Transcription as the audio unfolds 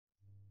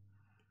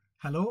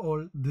Hello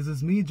all, this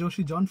is me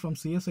Joshy John from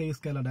CSI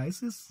Scala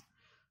Diocese.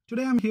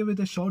 Today I'm here with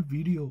a short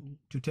video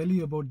to tell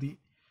you about the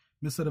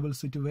miserable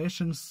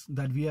situations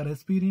that we are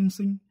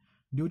experiencing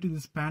due to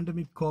this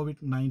pandemic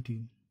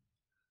COVID-19.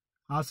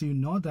 As you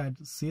know that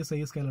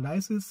CSI Scala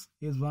Diocese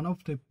is one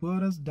of the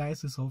poorest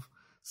dioceses of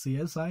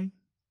CSI.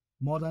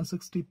 More than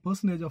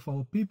 60% of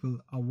our people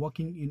are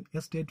working in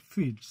estate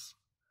fields.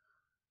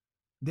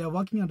 They are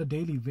working under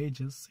daily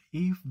wages.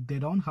 If they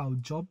don't have a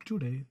job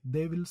today,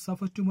 they will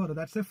suffer tomorrow.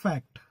 That's a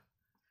fact.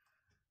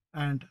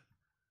 And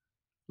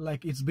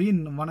like it's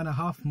been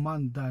 1.5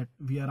 months that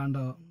we are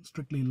under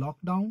strictly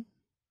lockdown.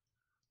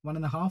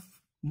 1.5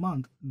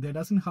 months they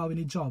doesn't have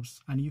any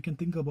jobs, and you can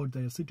think about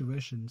their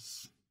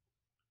situations.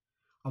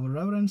 Our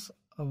reverends,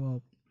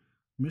 our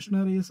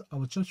missionaries,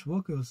 our church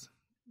workers,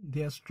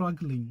 they are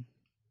struggling.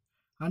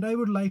 And I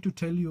would like to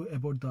tell you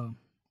about the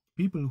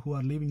people who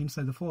are living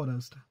inside the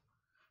forest.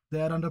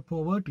 They are under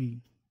poverty.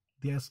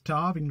 They are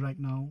starving right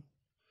now.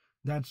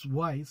 That's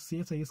why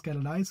CSI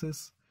Scala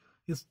Diocese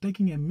is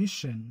taking a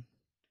mission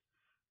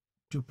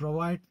to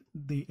provide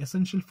the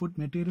essential food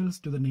materials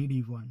to the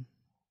needy one.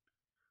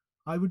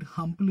 I would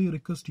humbly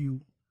request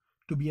you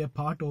to be a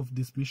part of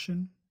this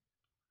mission.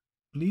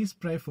 Please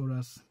pray for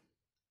us.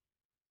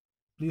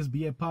 Please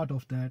be a part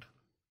of that.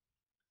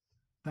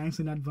 Thanks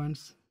in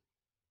advance.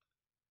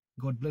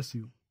 God bless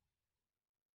you.